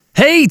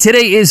Hey,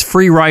 today is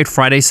Free Ride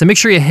Friday, so make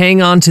sure you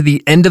hang on to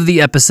the end of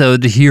the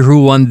episode to hear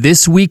who won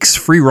this week's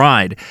free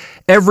ride.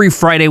 Every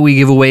Friday, we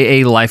give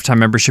away a lifetime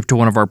membership to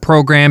one of our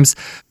programs.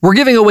 We're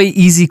giving away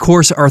Easy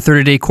Course, our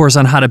 30-day course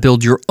on how to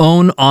build your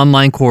own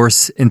online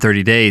course in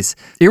 30 days.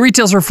 It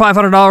retails for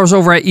 $500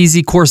 over at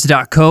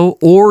easycourse.co,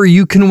 or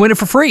you can win it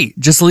for free.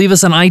 Just leave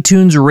us an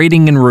iTunes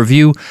rating and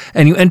review,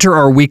 and you enter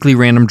our weekly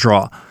random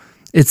draw.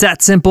 It's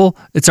that simple.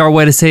 It's our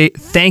way to say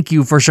thank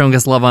you for showing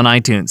us love on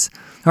iTunes.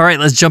 All right,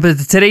 let's jump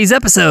into today's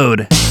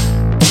episode.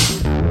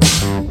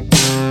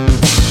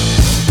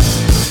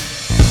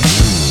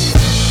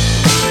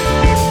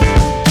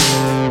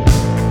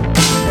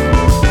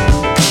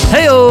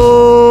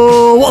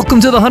 Heyo!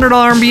 Welcome to the $100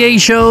 MBA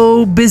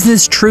show,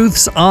 business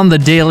truths on the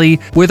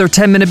daily with our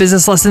 10-minute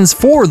business lessons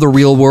for the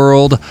real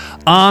world.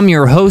 I'm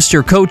your host,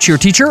 your coach, your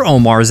teacher,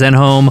 Omar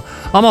Zenhom.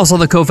 I'm also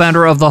the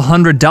co-founder of the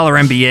 $100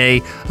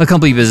 MBA, a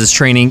complete business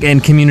training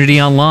and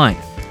community online.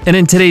 And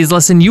in today's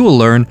lesson, you will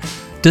learn,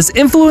 does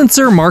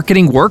influencer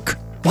marketing work?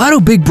 Why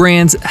do big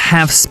brands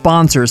have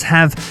sponsors,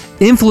 have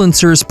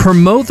influencers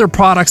promote their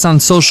products on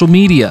social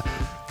media?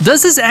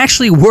 Does this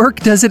actually work?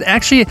 Does it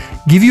actually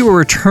give you a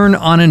return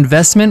on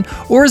investment,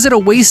 or is it a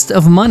waste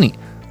of money?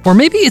 Or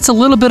maybe it's a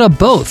little bit of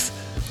both.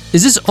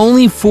 Is this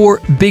only for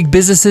big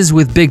businesses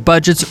with big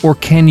budgets, or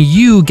can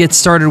you get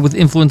started with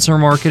influencer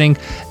marketing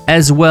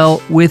as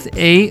well with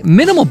a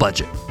minimal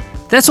budget?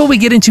 That's what we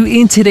get into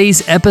in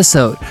today's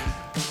episode.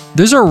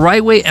 There's a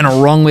right way and a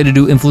wrong way to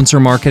do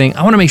influencer marketing.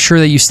 I want to make sure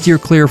that you steer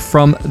clear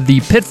from the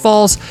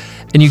pitfalls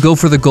and you go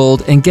for the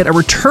gold and get a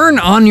return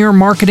on your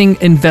marketing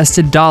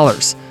invested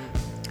dollars.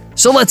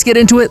 So let's get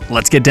into it.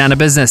 Let's get down to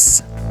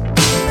business.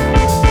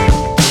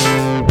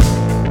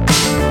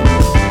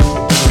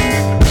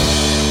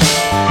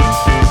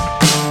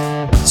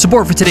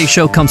 Support for today's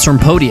show comes from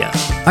Podia.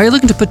 Are you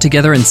looking to put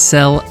together and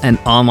sell an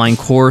online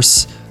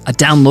course, a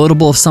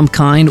downloadable of some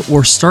kind,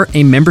 or start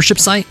a membership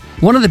site?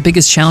 One of the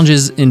biggest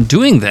challenges in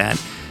doing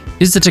that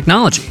is the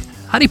technology.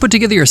 How do you put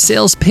together your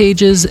sales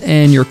pages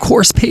and your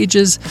course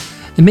pages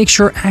and make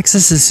sure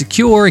access is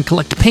secure and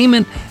collect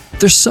payment?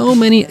 There's so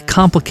many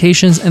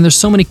complications and there's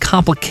so many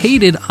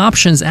complicated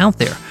options out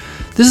there.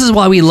 This is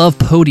why we love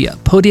Podia.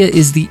 Podia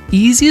is the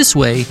easiest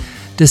way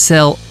to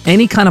sell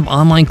any kind of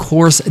online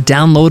course,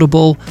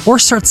 downloadable, or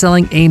start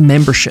selling a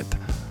membership.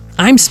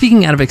 I'm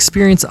speaking out of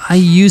experience. I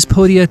use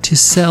Podia to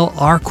sell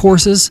our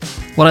courses.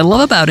 What I love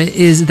about it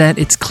is that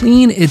it's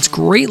clean, it's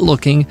great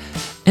looking,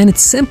 and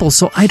it's simple,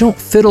 so I don't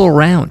fiddle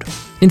around.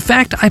 In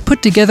fact, I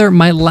put together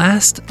my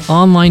last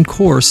online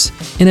course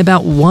in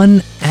about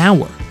 1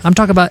 hour. I'm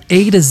talking about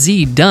A to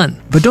Z done.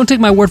 But don't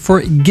take my word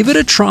for it. Give it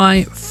a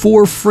try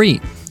for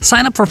free.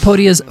 Sign up for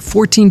Podia's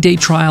 14-day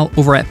trial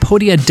over at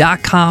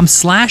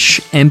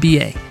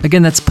podia.com/MBA.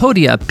 Again, that's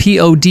Podia,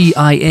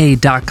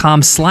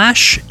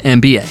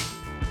 PODIA.com/MBA.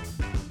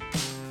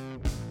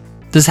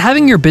 Does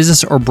having your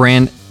business or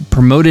brand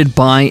promoted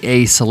by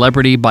a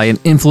celebrity, by an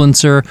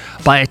influencer,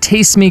 by a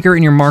tastemaker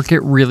in your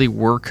market really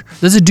work?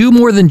 Does it do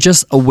more than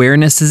just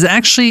awareness? Does it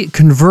actually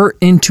convert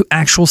into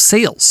actual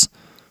sales?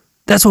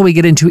 That's what we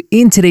get into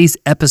in today's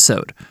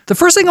episode. The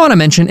first thing I want to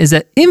mention is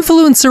that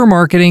influencer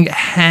marketing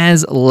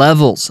has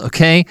levels,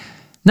 okay?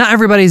 Not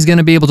everybody's going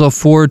to be able to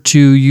afford to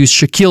use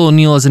Shaquille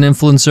O'Neal as an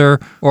influencer,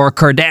 or a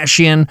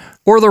Kardashian,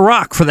 or The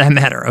Rock for that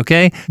matter,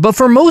 okay? But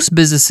for most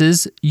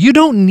businesses, you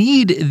don't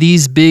need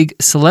these big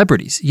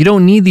celebrities. You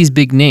don't need these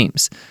big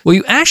names. What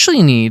you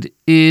actually need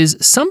is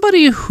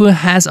somebody who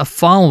has a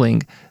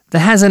following that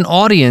has an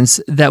audience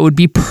that would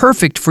be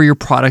perfect for your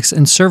products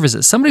and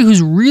services. Somebody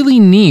who's really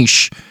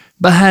niche,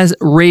 but has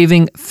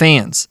raving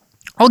fans.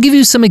 I'll give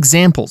you some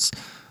examples.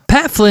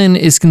 Pat Flynn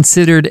is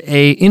considered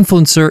an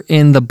influencer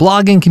in the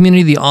blogging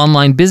community, the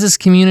online business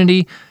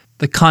community,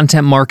 the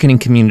content marketing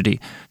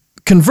community.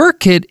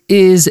 ConvertKit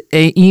is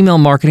an email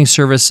marketing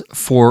service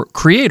for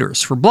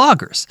creators, for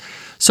bloggers.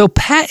 So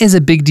Pat is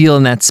a big deal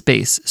in that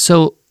space.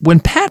 So when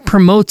Pat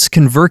promotes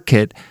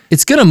ConvertKit,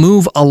 it's going to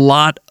move a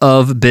lot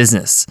of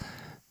business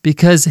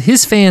because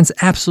his fans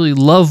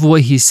absolutely love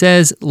what he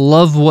says,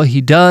 love what he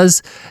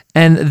does,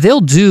 and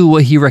they'll do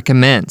what he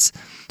recommends.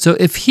 So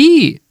if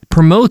he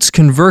promotes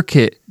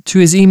ConvertKit to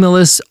his email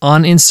list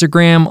on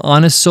Instagram,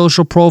 on his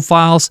social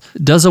profiles,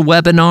 does a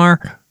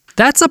webinar,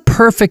 that's a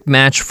perfect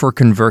match for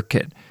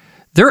ConvertKit.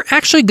 They're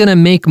actually going to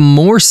make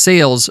more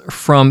sales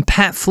from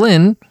Pat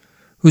Flynn,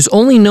 who's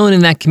only known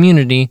in that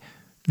community,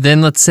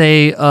 than, let's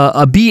say,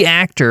 a B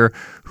actor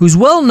who's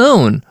well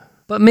known,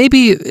 but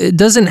maybe it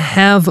doesn't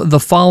have the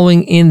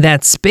following in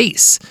that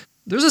space.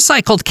 There's a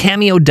site called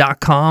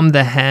Cameo.com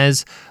that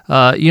has,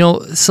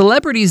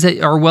 celebrities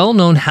that are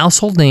well-known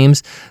household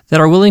names that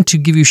are willing to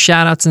give you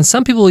shout-outs, and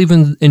some people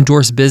even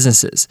endorse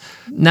businesses.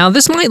 Now,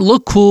 this might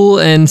look cool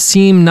and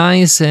seem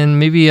nice and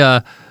maybe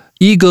a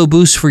ego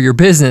boost for your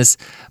business,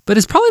 but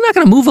it's probably not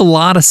going to move a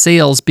lot of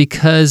sales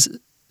because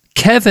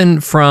Kevin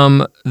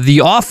from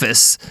The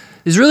Office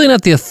is really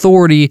not the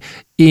authority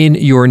in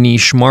your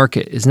niche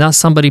market. It's not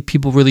somebody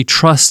people really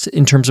trust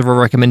in terms of a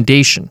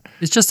recommendation.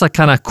 It's just a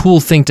kind of cool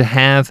thing to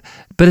have,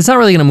 but it's not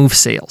really going to move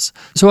sales.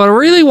 So what I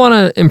really want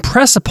to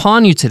impress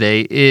upon you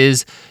today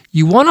is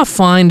you want to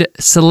find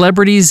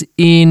celebrities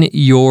in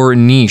your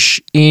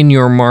niche, in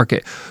your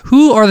market.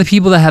 Who are the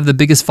people that have the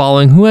biggest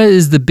following? Who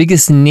is the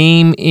biggest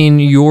name in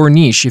your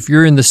niche? If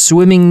you're in the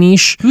swimming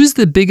niche, who's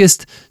the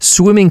biggest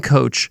swimming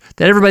coach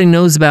that everybody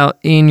knows about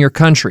in your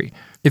country?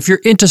 If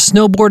you're into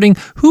snowboarding,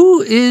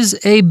 who is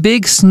a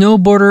big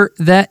snowboarder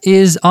that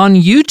is on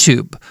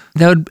YouTube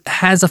that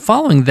has a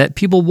following that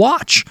people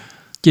watch?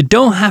 You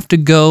don't have to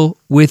go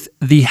with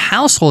the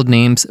household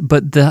names,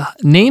 but the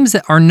names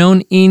that are known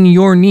in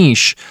your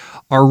niche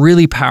are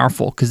really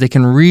powerful because they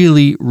can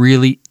really,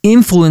 really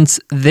influence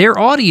their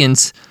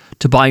audience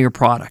to buy your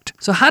product.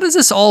 So how does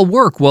this all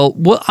work? Well,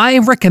 what I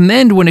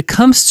recommend when it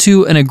comes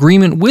to an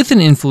agreement with an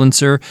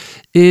influencer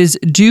is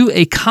do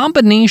a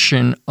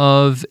combination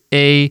of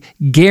a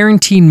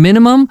guaranteed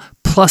minimum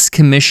plus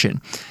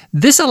commission.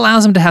 This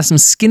allows them to have some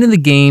skin in the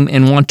game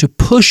and want to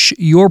push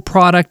your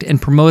product and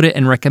promote it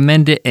and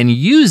recommend it and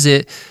use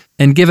it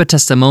and give a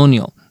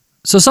testimonial.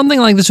 So something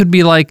like this would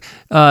be like,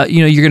 you're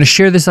going to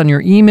share this on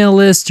your email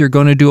list, you're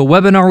going to do a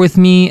webinar with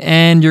me,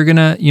 and you're going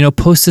to,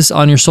 post this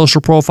on your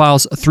social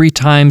profiles 3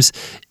 times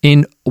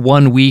in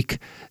 1 week,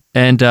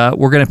 and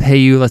we're going to pay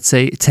you, let's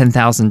say,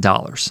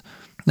 $10,000.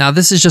 Now,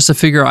 this is just a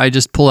figure I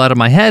just pull out of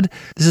my head.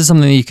 This is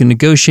something that you can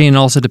negotiate and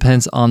also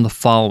depends on the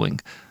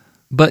following.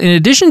 But in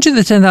addition to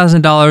the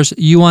 $10,000,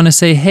 you want to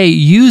say, hey,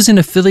 use an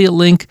affiliate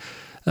link.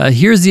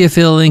 Here's the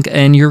affiliate link,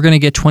 and you're going to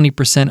get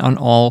 20% on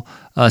all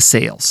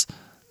sales.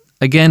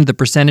 Again, the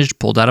percentage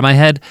pulled out of my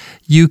head,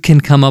 you can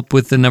come up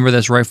with the number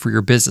that's right for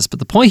your business. But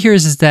the point here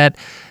is that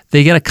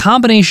they get a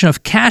combination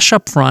of cash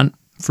up front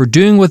for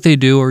doing what they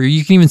do, or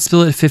you can even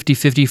split it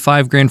 50-50,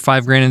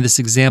 $5,000 in this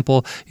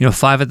example,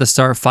 5 at the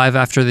start, 5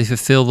 after they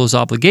fulfill those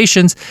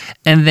obligations,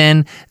 and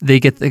then they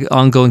get the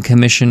ongoing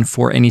commission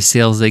for any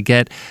sales they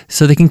get,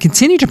 so they can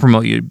continue to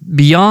promote you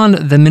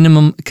beyond the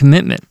minimum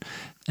commitment,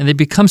 and they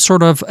become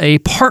sort of a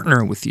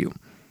partner with you.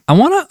 I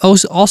want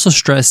to also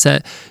stress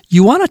that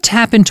you want to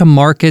tap into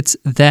markets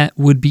that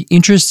would be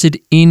interested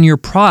in your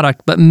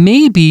product, but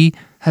maybe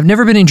have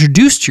never been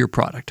introduced to your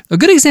product. A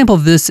good example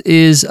of this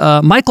is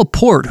Michael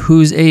Port,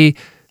 who's an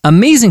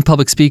amazing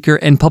public speaker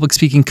and public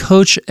speaking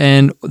coach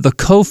and the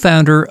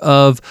co-founder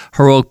of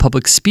Heroic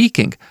Public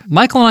Speaking.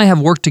 Michael and I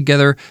have worked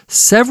together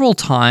several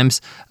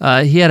times.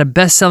 He had a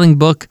best-selling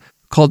book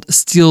called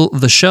Steal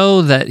the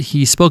Show that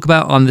he spoke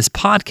about on this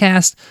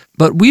podcast.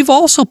 But we've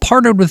also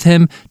partnered with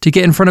him to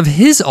get in front of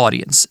his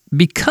audience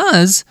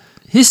because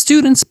his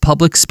students,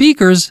 public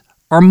speakers,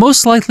 are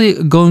most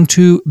likely going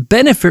to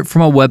benefit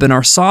from a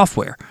webinar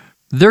software.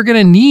 They're going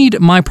to need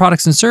my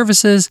products and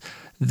services.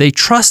 They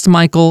trust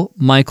Michael.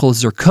 Michael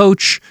is their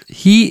coach.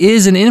 He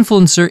is an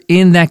influencer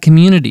in that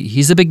community.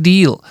 He's a big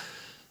deal.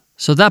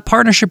 So that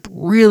partnership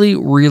really,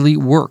 really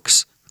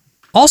works.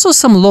 Also,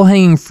 some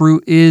low-hanging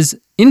fruit is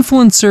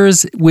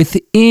influencers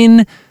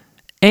within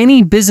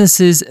any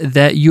businesses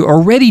that you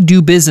already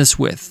do business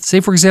with. Say,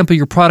 for example,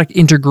 your product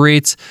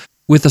integrates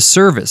with a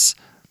service,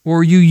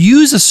 or you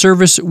use a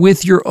service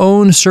with your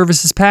own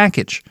services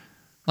package.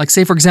 Like,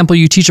 say, for example,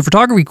 you teach a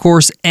photography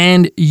course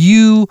and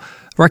you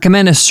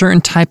recommend a certain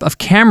type of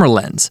camera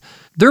lens.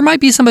 There might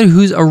be somebody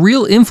who's a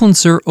real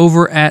influencer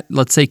over at,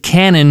 let's say,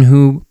 Canon,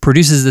 who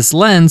produces this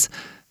lens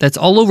that's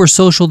all over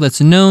social,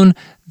 that's known,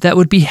 that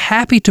would be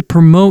happy to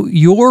promote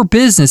your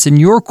business and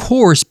your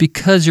course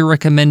because you're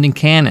recommending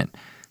Canon.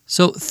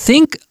 So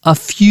think a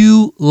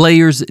few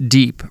layers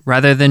deep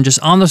rather than just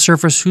on the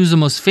surface, who's the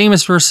most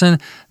famous person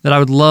that I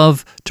would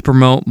love to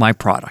promote my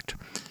product.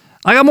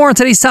 I got more on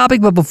today's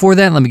topic, but before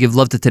that, let me give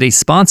love to today's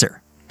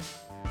sponsor.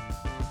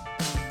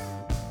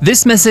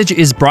 This message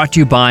is brought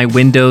to you by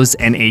Windows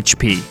and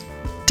HP.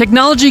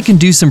 Technology can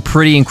do some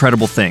pretty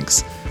incredible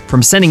things,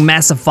 from sending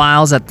massive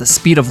files at the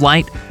speed of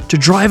light to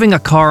driving a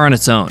car on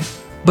its own.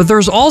 But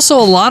there's also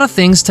a lot of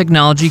things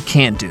technology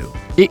can't do.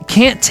 It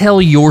can't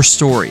tell your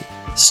story,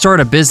 start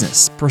a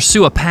business,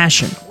 pursue a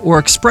passion, or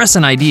express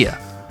an idea.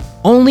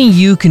 Only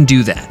you can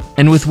do that.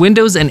 And with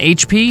Windows and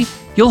HP,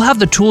 you'll have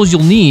the tools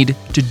you'll need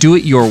to do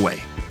it your way.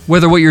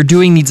 Whether what you're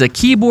doing needs a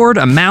keyboard,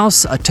 a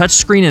mouse, a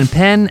touchscreen and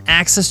pen,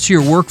 access to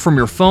your work from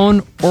your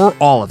phone, or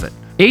all of it,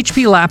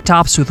 HP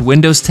laptops with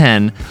Windows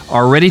 10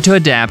 are ready to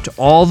adapt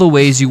all the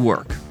ways you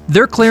work.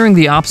 They're clearing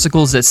the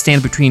obstacles that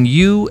stand between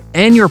you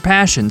and your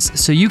passions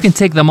so you can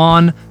take them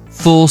on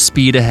full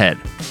speed ahead.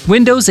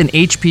 Windows and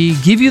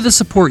HP give you the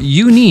support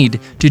you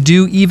need to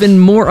do even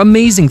more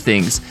amazing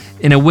things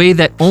in a way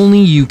that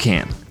only you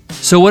can.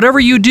 So whatever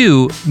you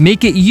do,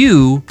 make it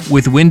you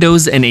with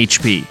Windows and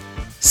HP.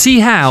 See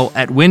how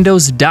at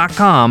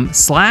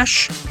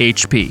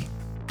windows.com/HP.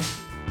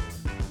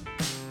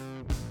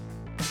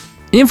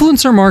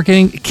 Influencer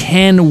marketing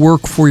can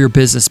work for your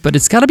business, but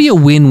it's got to be a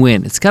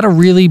win-win. It's got to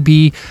really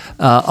be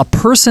a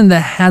person that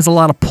has a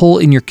lot of pull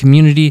in your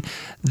community,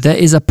 that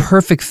is a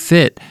perfect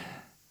fit,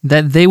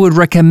 that they would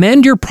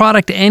recommend your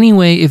product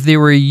anyway if they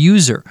were a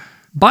user.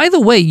 By the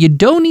way, you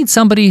don't need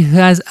somebody who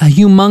has a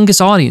humongous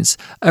audience.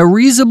 A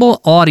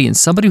reasonable audience,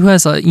 somebody who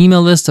has an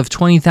email list of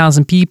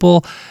 20,000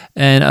 people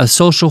and a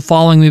social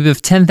following maybe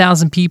of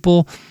 10,000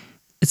 people,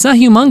 it's not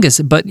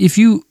humongous. But if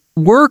you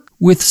work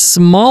with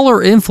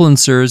smaller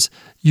influencers,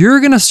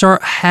 you're going to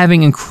start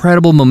having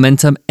incredible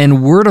momentum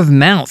and word of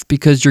mouth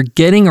because you're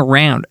getting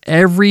around.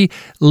 Every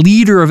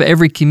leader of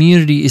every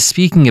community is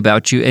speaking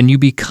about you, and you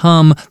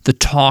become the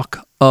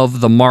talk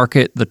of the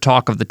market, the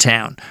talk of the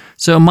town.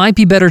 So it might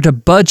be better to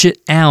budget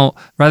out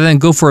rather than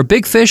go for a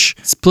big fish.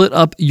 Split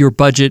up your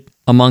budget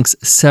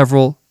amongst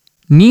several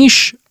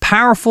niche,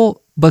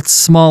 powerful, but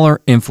smaller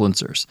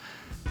influencers.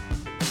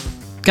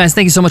 Guys,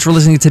 thank you so much for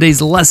listening to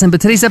today's lesson, but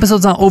today's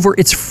episode's not over.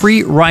 It's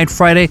Free Ride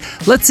Friday.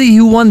 Let's see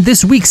who won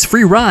this week's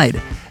free ride.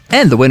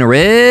 And the winner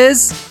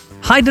is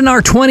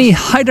Heidenar20.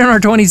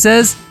 Heidenar20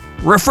 says,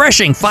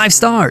 refreshing, 5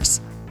 stars.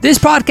 This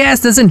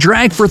podcast doesn't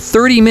drag for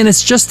 30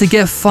 minutes just to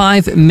get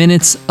 5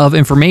 minutes of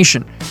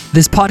information.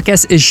 This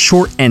podcast is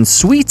short and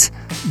sweet,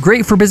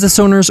 great for business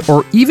owners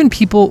or even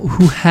people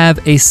who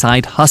have a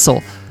side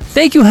hustle.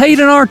 Thank you,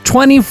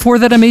 Haydenar20, for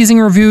that amazing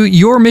review.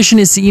 Your mission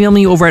is to email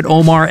me over at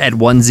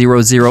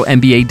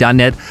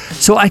omar@100mba.net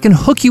so I can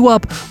hook you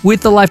up with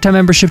the lifetime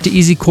membership to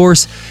Easy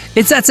Course.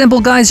 It's that simple,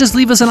 guys. Just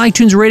leave us an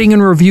iTunes rating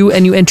and review,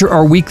 and you enter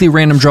our weekly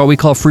random draw we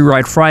call Free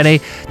Ride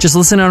Friday. Just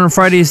listen on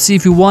Friday to see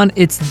if you won.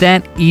 It's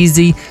that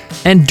easy.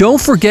 And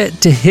don't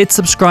forget to hit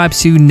subscribe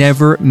so you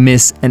never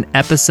miss an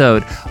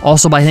episode.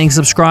 Also, by hitting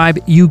subscribe,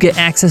 you get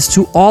access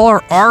to all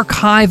our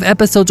archive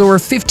episodes, over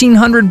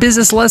 1,500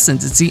 business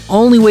lessons. It's the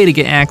only way to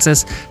get access.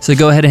 So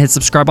go ahead and hit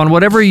subscribe on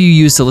whatever you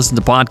use to listen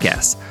to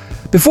podcasts.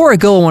 Before I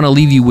go, I want to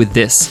leave you with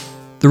this.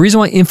 The reason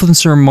why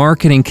influencer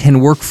marketing can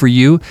work for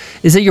you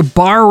is that you're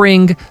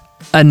borrowing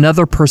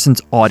another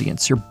person's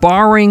audience. You're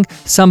borrowing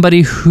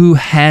somebody who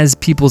has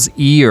people's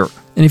ear.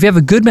 And if you have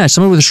a good match,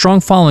 someone with a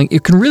strong following,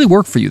 it can really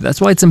work for you. That's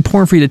why it's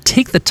important for you to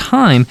take the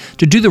time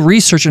to do the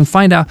research and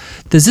find out,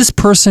 does this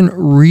person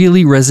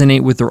really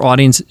resonate with their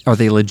audience? Are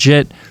they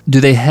legit? Do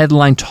they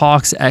headline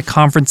talks at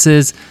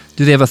conferences?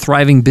 Do they have a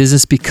thriving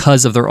business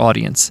because of their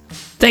audience?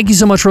 Thank you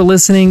so much for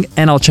listening,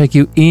 and I'll check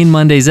you in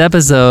Monday's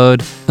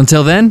episode.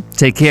 Until then,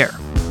 take care.